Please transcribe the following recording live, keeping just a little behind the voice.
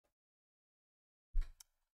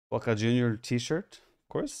Boca Junior t-shirt, of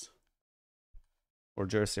course. Or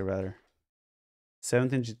jersey, rather.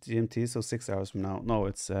 17 GMT, so 6 hours from now. No,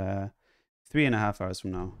 it's 3.5 hours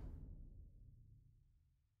from now.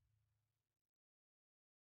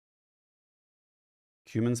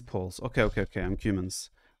 Cumans Pulse. Okay. I'm Cumans.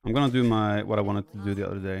 I'm gonna do what I wanted to do the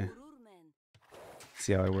other day.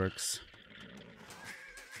 See how it works.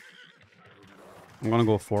 I'm gonna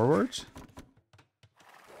go forward.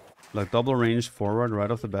 Like double range forward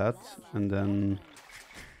right off the bat. And then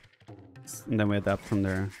we adapt from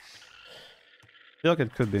there. I feel like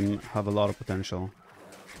it could have a lot of potential.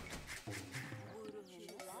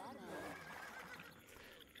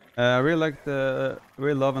 I really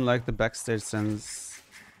love and like the backstage scenes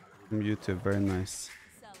from YouTube. Very nice.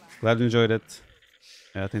 Glad you enjoyed it.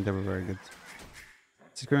 Yeah, I think they were very good.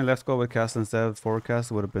 Securing left goal with cast instead of forward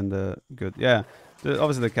cast would have been the good. Yeah,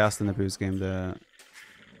 obviously the cast in the previous game,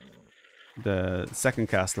 the second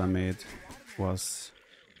castle I made was...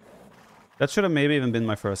 That should have maybe even been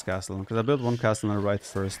my first castle, because I built one castle on the right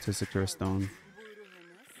first to secure stone.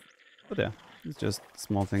 But yeah, it's just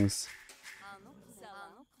small things.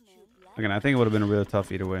 Again, I think it would have been really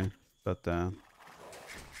tough either way, but yeah.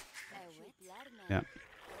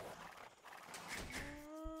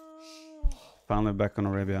 Finally back on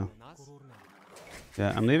Arabia.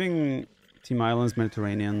 Yeah, I'm leaving Team Islands,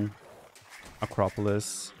 Mediterranean,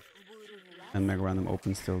 Acropolis, and Mega Random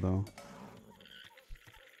open still though.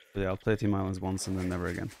 But yeah, I'll play Team Islands once and then never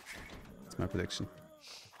again. That's my prediction.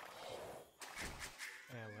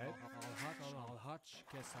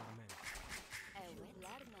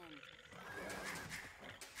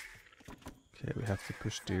 Okay, we have to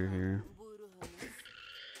push deer here.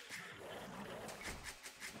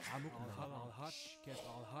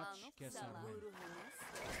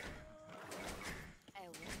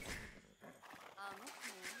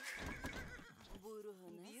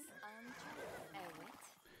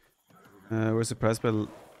 We're surprised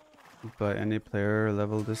by any player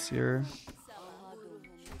level this year.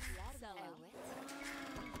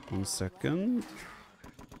 1 second.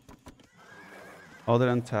 Other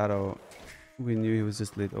than Taro, we knew he was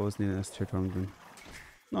just late. Always needed an S tier tournament.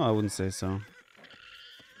 No, I wouldn't say so.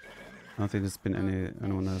 I don't think there's been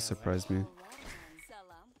anyone that has surprised me.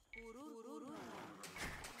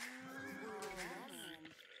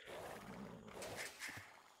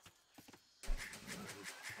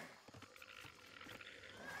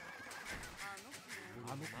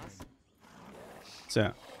 So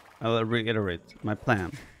yeah, I'll reiterate my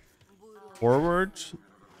plan. Forward,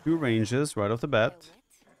 2 ranges right off the bat,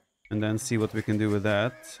 and then see what we can do with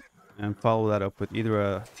that, and follow that up with either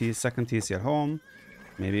a second TC at home,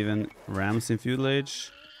 maybe even Rams in Feudal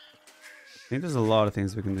Age. I think there's a lot of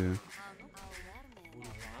things we can do.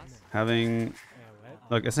 Having,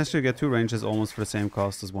 like, essentially get 2 ranges almost for the same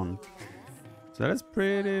cost as 1. So that is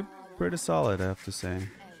pretty solid, I have to say.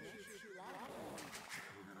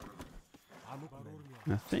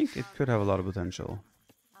 I think it could have a lot of potential.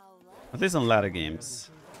 At least on ladder games.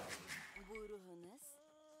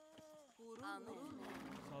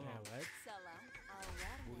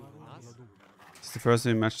 Is the first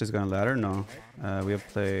time we matched this guy on ladder? No. We have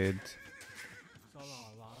played...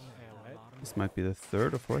 This might be the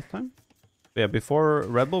 3rd or 4th time? But yeah, before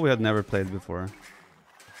Red Bull we had never played before.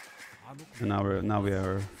 And now we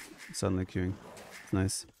are suddenly queuing. It's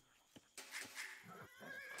nice.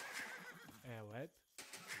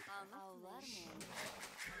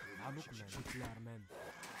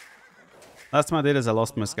 Last time I did is I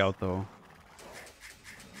lost my scout though.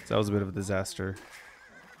 So that was a bit of a disaster.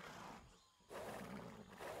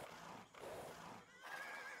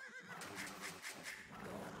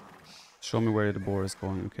 Show me where the boar is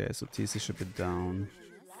going. Okay, so TC should be down.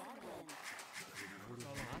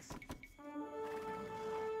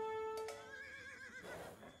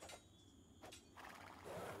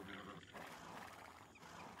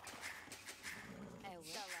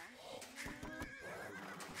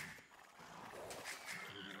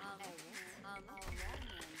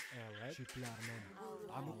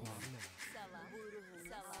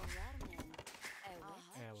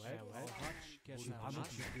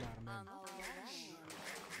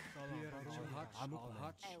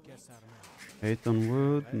 Eight on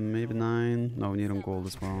wood, maybe 9. No, we need on gold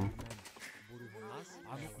as well.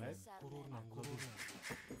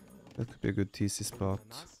 That could be a good TC spot.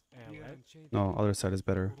 No, other side is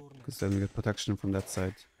better, because then we get protection from that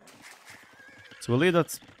side. So we'll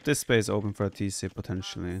leave this space open for a TC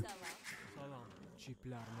potentially.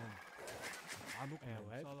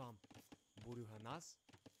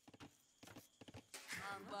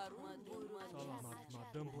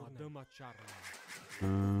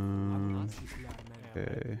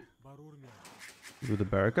 Okay. Do the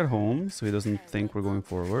barrack at home so he doesn't think we're going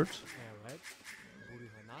forward.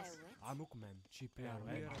 I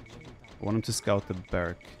want him to scout the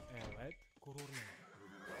barrack.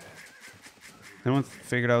 Anyone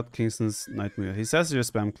figured out Kingston's Nightmare? He says he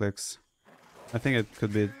just spam clicks. I think it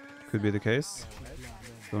could be the case.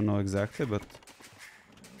 Don't know exactly, but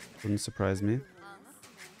wouldn't surprise me.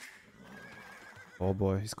 Oh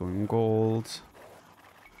boy, he's going gold.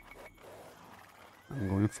 I'm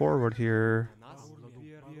going forward here.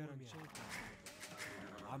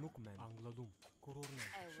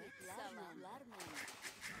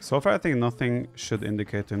 So far I think nothing should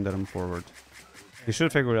indicate to him that I'm forward. He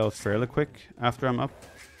should figure it out fairly quick after I'm up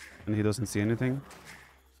and he doesn't see anything.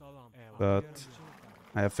 But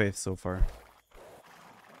I have faith so far.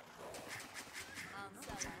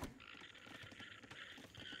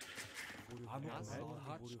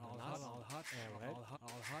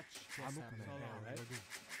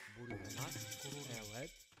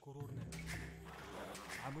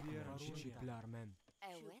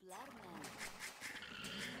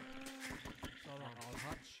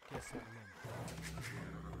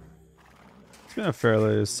 It's been a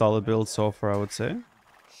fairly solid build so far, I would say.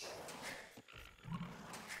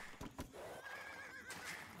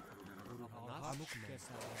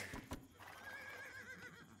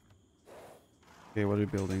 Okay, what are we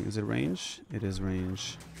building? Is it range? It is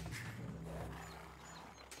range.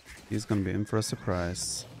 He's gonna be in for a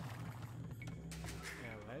surprise.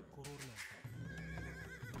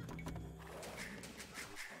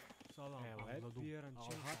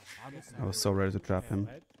 I was so ready to trap him.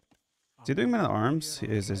 Is he doing man at arms? He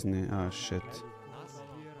is, isn't he? Oh shit.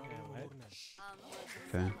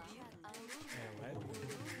 Okay.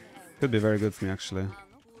 Could be very good for me actually.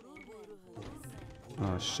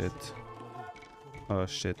 Oh shit. Oh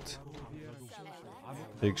shit.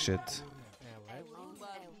 Big shit.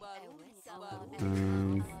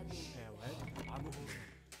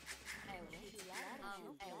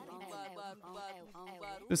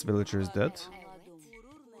 This villager is dead.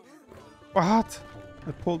 What?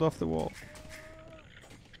 I pulled off the wall.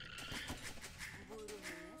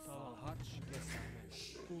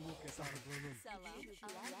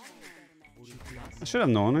 I should have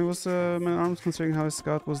known it was man arms considering how his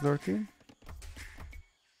scout was lurking.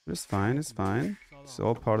 But it's fine, it's fine. It's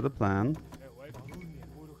all part of the plan.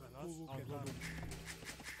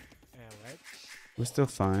 We're still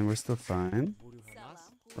fine, we're still fine.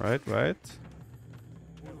 Right, right.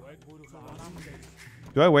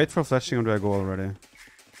 Do I wait for flashing or do I go already?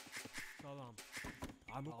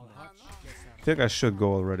 I feel like I should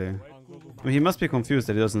go already. I mean, he must be confused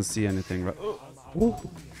that he doesn't see anything, right? Oh.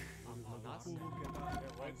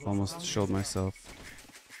 Almost showed myself.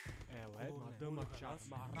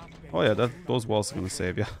 Oh yeah, those walls are gonna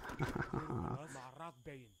save you.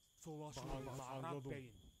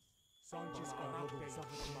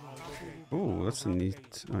 Oh, that's a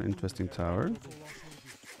neat, interesting tower.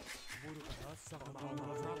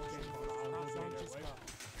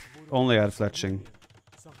 Only add fletching.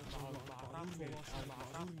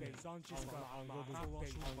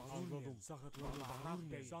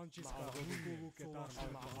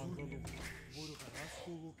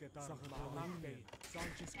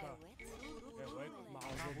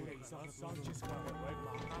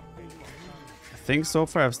 I think so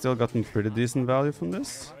far I've still gotten pretty decent value from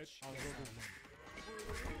this.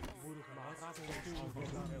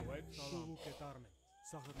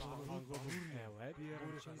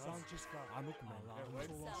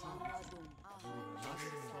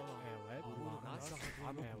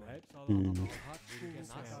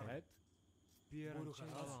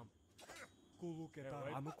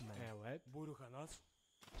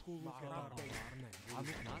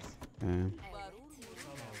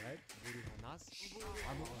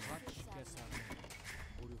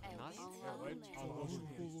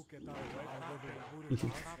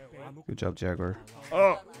 Good job, Jaguar.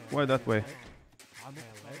 Oh, why that way?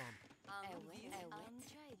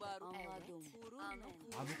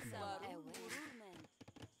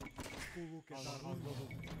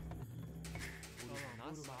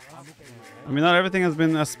 I mean, not everything has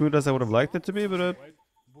been as smooth as I would have liked it to be, but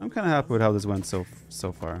I'm kind of happy with how this went so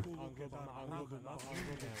far.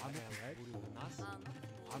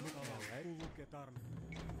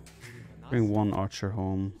 Bring one archer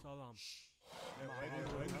home.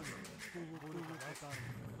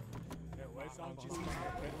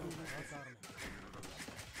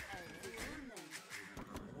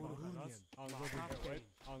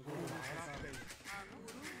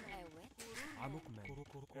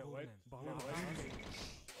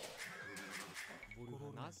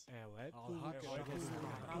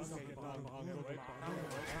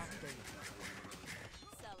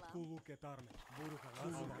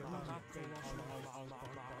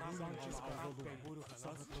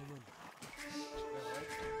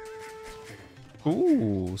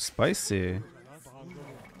 Ooh, spicy.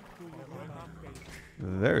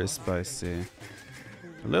 Very spicy.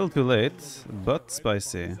 A little too late, but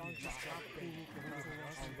spicy.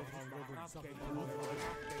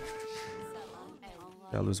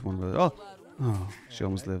 I lose one with it. Oh! Oh, she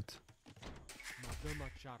almost lived.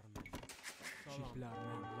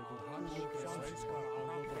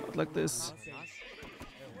 Not like this.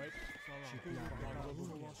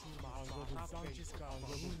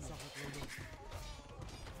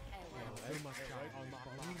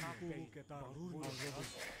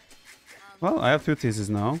 Well, I have 2 theses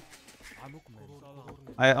now.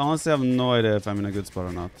 I honestly have no idea if I'm in a good spot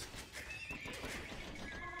or not.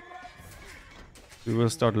 We will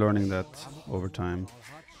start learning that over time.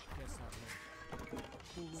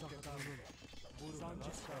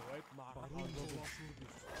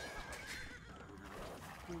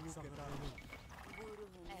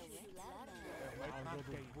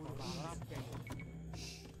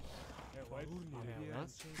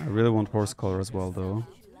 I really want horse color as well though.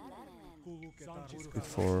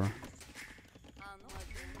 Before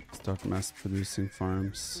start mass producing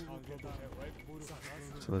farms.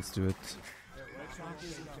 So let's do it.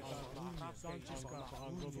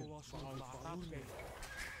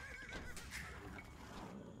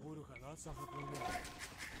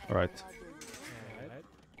 Alright.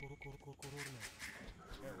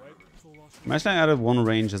 Imagine I added 1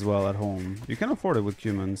 range as well at home. You can afford it with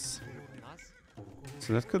Cumans.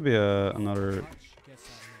 So that could be another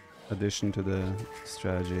addition to the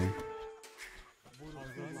strategy.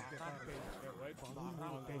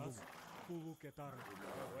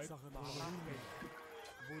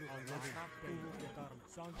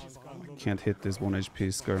 Can't hit this 1 HP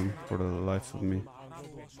skirm for the life of me.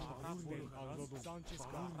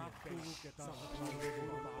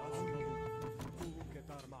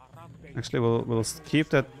 Actually, we'll keep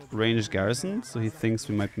that ranged garrison, so he thinks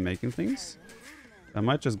we might be making things. I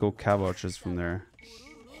might just go cav archers from there.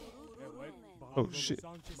 Oh shit.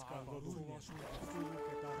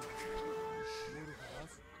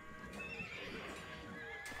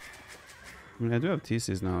 I mean, I do have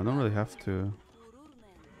TCs now. I don't really have to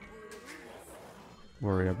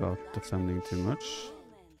worry about defending too much.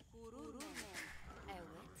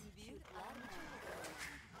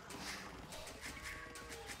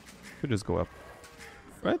 Could just go up,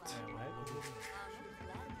 right?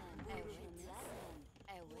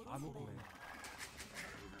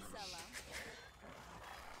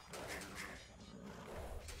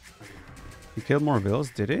 He killed more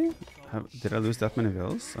vills, did he? Did I lose that many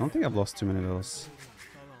vills? I don't think I've lost too many vills.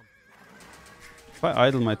 If I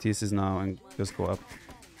idle my thesis now and just go up.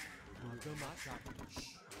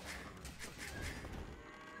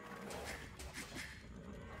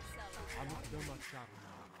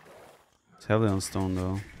 It's heavily on stone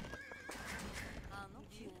though.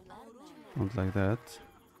 Not like that.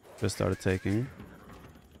 Just started taking.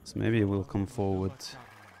 So maybe it will come forward.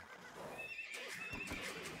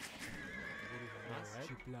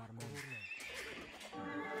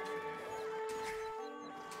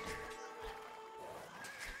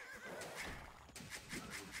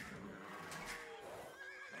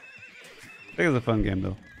 I think it's a fun game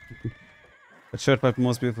though. A shirt pipe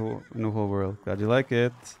most beautiful in the whole world. Glad you like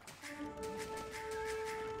it.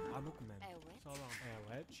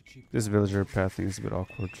 This villager pathing is a bit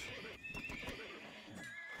awkward.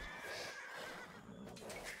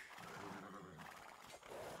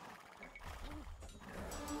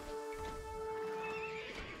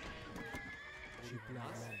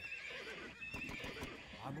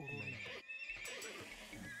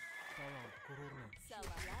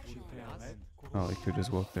 Oh, I could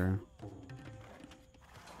just walk there.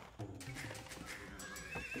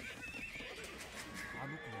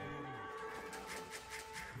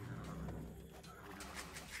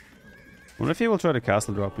 Wonder if he will try to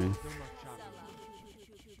castle drop me.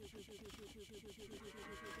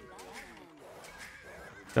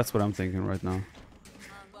 That's what I'm thinking right now.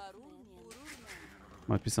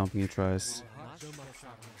 Might be something he tries.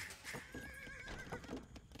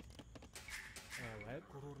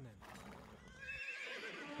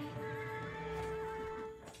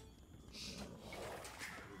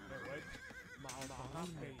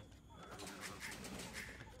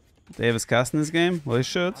 Dave is casting this game? Well, he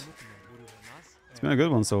should. It's been a good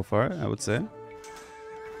one so far, I would say.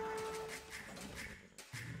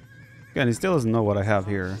 Again, he still doesn't know what I have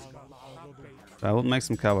here. I will make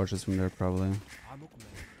some cow archers from there, probably.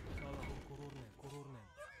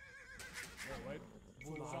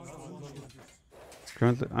 It's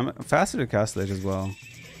currently, I'm faster to castle age as well,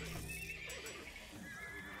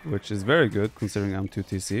 which is very good considering I'm 2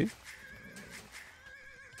 TC.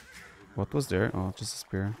 What was there? Oh, just a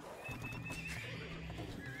spear.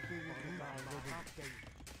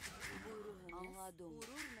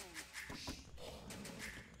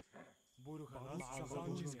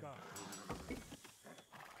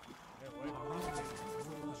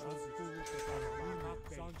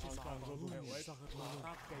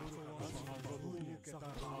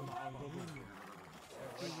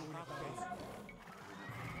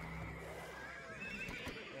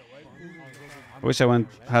 I wish I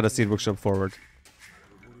had a seed workshop forward.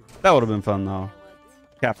 That would have been fun now.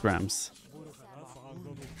 Cap grams.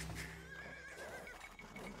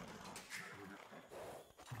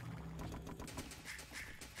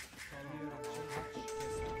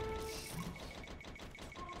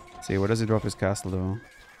 See, where does he drop his castle though?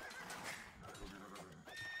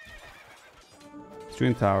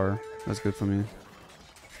 Stream tower. That's good for me.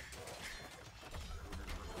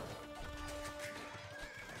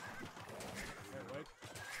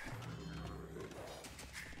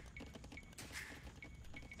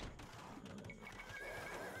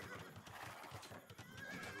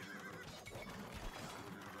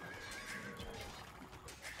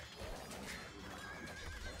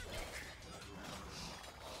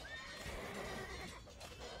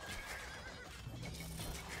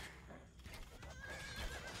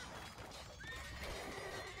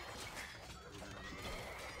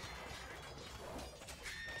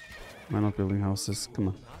 Am I not building houses? Come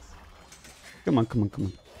on. Come on, come on, come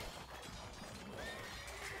on.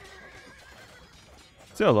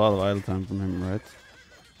 Still a lot of idle time from him, right?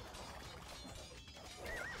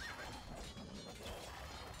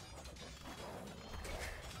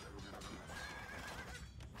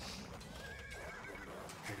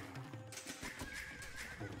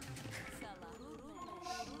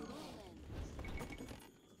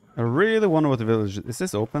 I really wonder what the village is.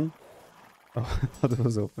 This open? Oh, I thought it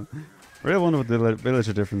was open. I really wonder what the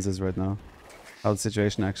villager difference is right now. How the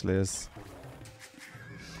situation actually is.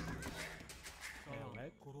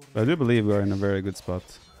 But I do believe we are in a very good spot.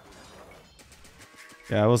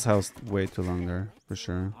 Yeah, I was housed way too long there, for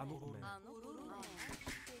sure.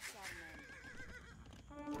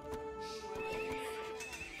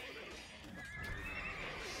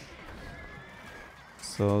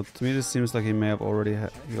 So to me, this seems like he may have already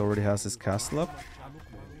he already has his castle up,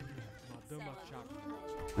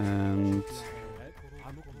 and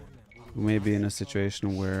we may be in a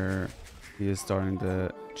situation where he is starting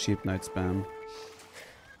the cheap knight spam,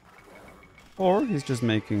 or he's just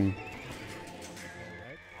making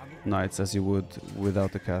knights as you would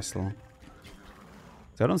without the castle.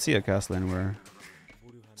 So I don't see a castle anywhere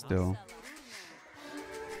still.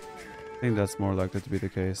 I think that's more likely to be the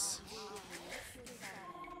case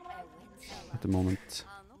at the moment.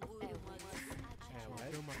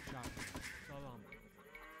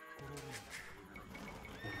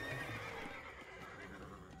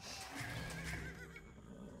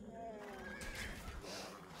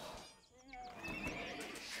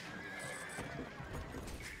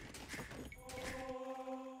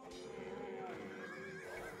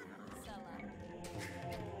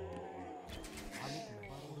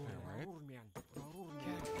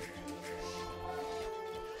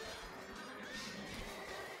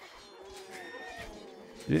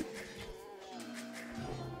 Yeah.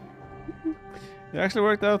 It actually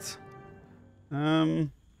worked out. I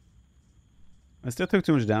still took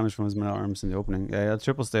too much damage from his men at arms in the opening. Yeah, he had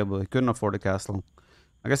triple stable. He couldn't afford the castle.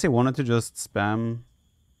 I guess he wanted to just spam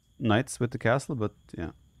knights with the castle, but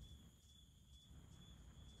yeah.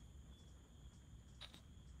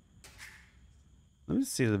 Let me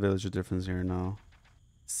see the villager difference here now.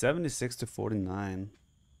 76 to 49.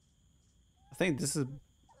 I think this is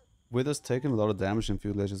with us taking a lot of damage in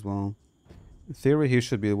Feudal Age as well. In theory, he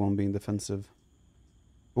should be the one being defensive.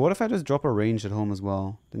 But what if I just drop a range at home as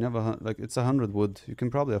well? Then you have like it's 100 wood. You can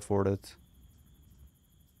probably afford it.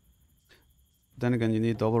 Then again, you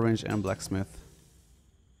need double range and blacksmith.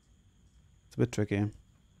 It's a bit tricky.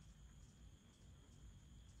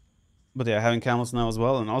 But yeah, having camels now as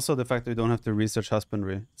well, and also the fact that we don't have to research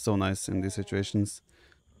husbandry. So nice in these situations.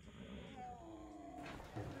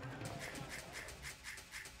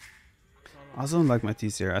 I also don't like my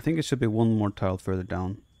TC here. I think it should be one more tile further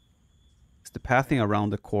down. The pathing around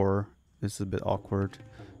the core is a bit awkward.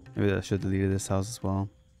 Maybe I should delete this house as well.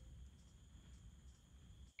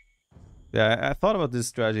 Yeah, I thought about this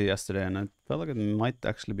strategy yesterday and I felt like it might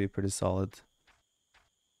actually be pretty solid.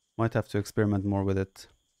 Might have to experiment more with it.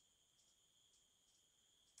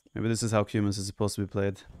 Maybe this is how Cumans is supposed to be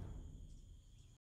played.